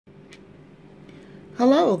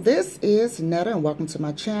Hello, this is Netta and welcome to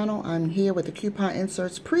my channel. I'm here with the coupon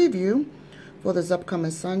inserts preview for this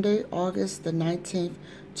upcoming Sunday, August the 19th,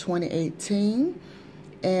 2018.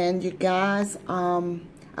 And you guys,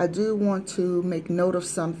 I do want to make note of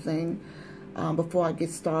something before I get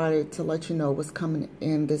started to let you know what's coming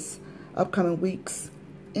in this upcoming week's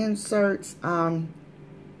inserts. Number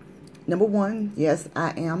one, yes,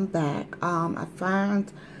 I am back. I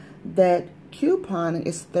find that couponing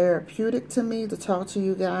is therapeutic to me to talk to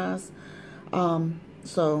you guys.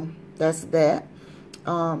 So that's that.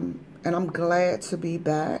 And I'm glad to be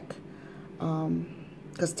back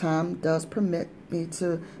because time does permit me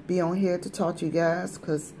to be on here to talk to you guys,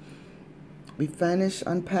 because we finished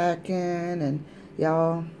unpacking, and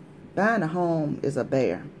y'all, buying a home is a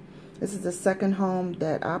bear. This is the second home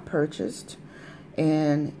that I purchased,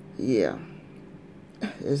 and yeah,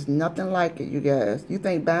 it's nothing like it, you guys. You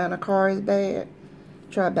think buying a car is bad?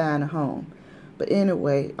 Try buying a home. But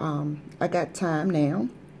anyway, I got time now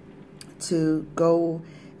to go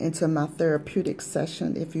into my therapeutic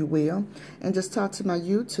session, if you will, and just talk to my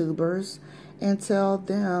YouTubers and tell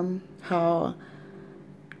them how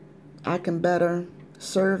I can better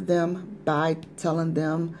serve them by telling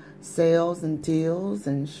them sales and deals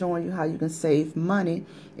and showing you how you can save money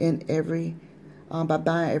in by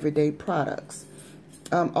buying everyday products.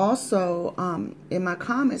 Also, in my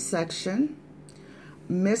comment section,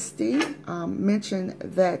 Misty mentioned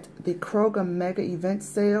that the Kroger Mega Event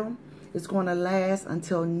Sale is going to last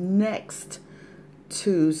until next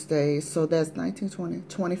Tuesday. So that's 19, 20,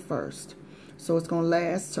 21st. So it's going to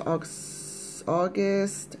last to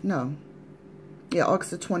August the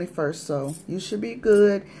 21st. So you should be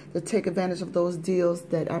good to take advantage of those deals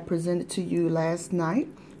that I presented to you last night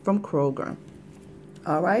from Kroger.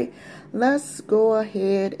 All right, let's go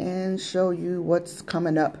ahead and show you what's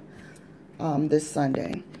coming up this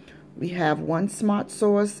Sunday. We have one Smart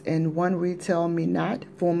Source and one Retail Me Not,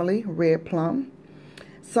 formerly Red Plum.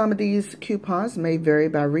 Some of these coupons may vary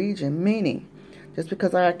by region, meaning just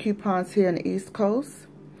because I have coupons here in the East Coast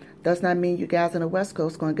does not mean you guys in the West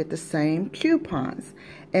Coast are going to get the same coupons.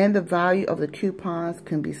 And the value of the coupons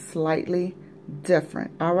can be slightly different,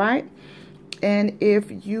 all right? And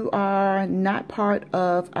if you are not part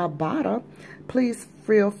of Ibotta, please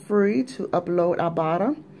feel free to upload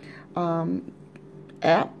Ibotta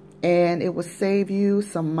app, and it will save you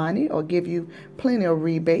some money or give you plenty of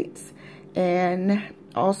rebates. And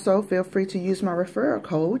also feel free to use my referral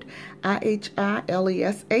code,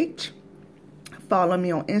 IHILESH. Follow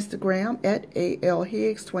me on Instagram at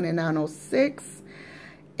ALHiggs2906.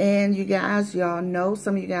 And you guys, some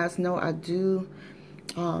of you guys know I do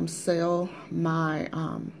sell my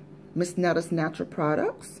Miss Netta's natural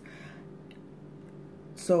products.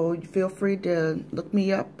 So feel free to look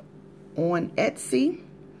me up on Etsy.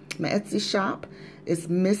 My Etsy shop is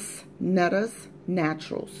Miss Netta's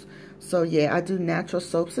Naturals. So yeah, I do natural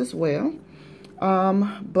soaps as well.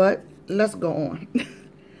 But let's go on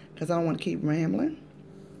because I don't want to keep rambling.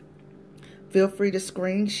 Feel free to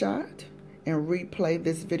screenshot and replay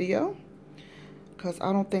this video, because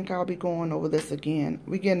I don't think I'll be going over this again.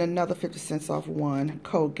 We're getting another 50 cents off one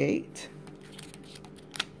Colgate.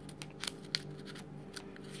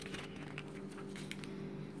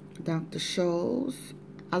 Dr. Scholl's.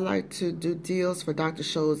 I like to do deals for Dr.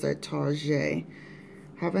 Scholl's at Target.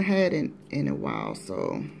 Haven't had it in a while,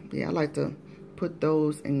 so yeah, I like to put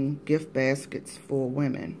those in gift baskets for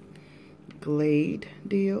women. Glade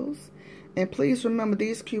deals. And please remember,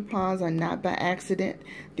 these coupons are not by accident.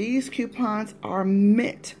 These coupons are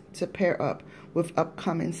meant to pair up with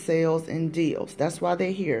upcoming sales and deals. That's why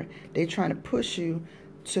they're here. They're trying to push you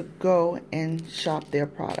to go and shop their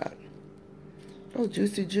product. Oh,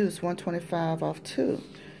 Juicy Juice, $1.25 off 2.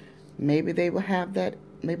 Maybe they will have that.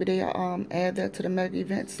 Maybe they add that to the mega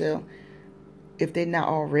event sale if they're not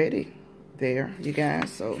already there, you guys.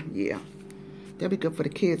 So yeah, that'll be good for the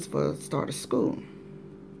kids for the start of school.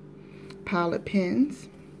 Pilot pens.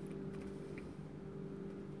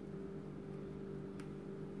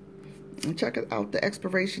 And check out the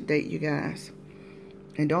expiration date, you guys.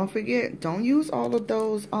 And don't forget, don't use all of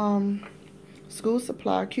those school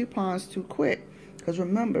supply coupons too quick. Because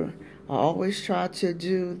remember, I always try to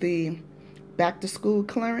do the back to school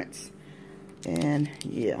clearance. And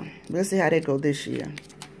yeah, let's see how they go this year.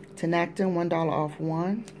 Tenactin, $1 off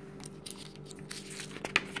 1.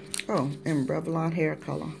 Oh, and Revlon hair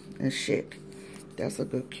color and Chic. That's a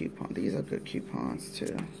good coupon. These are good coupons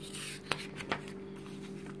too.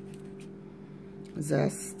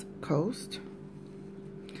 Zest Coast.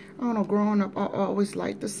 I don't know, growing up, I always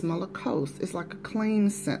liked the smell of Coast. It's like a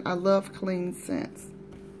clean scent. I love clean scents.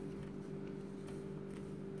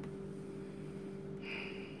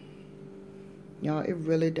 Y'all, it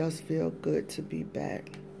really does feel good to be back.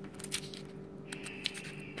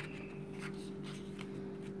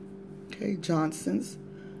 Okay, Johnson's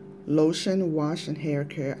lotion, wash, and hair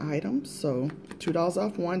care items. So $2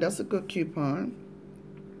 off one. That's a good coupon.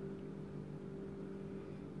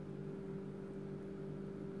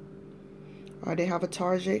 They have a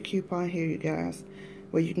Target coupon here, you guys,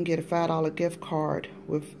 where you can get a $5 gift card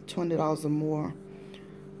with $20 or more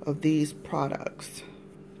of these products.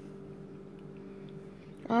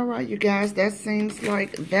 All right, you guys, that seems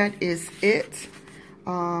like that is it.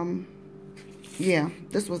 Yeah,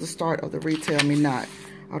 this was the start of the Retail Me Not.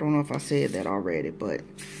 I don't know if I said that already, but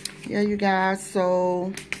yeah, you guys.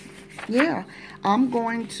 So yeah, I'm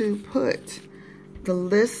going to put the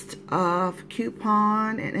list of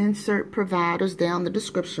coupon and insert providers down the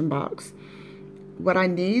description box. What I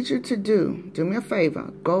need you to do me a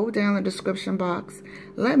favor, go down the description box,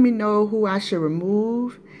 let me know who I should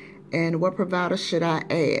remove and what provider should I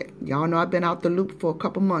add. Y'all know I've been out the loop for a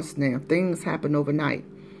couple months now. Things happen overnight.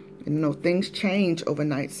 You know, things change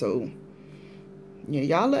overnight, so yeah,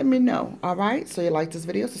 y'all let me know. All right, so you like this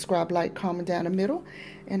video, subscribe, like, comment down the middle,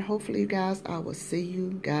 and hopefully you guys, I will see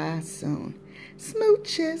you guys soon.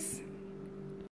 Smooches.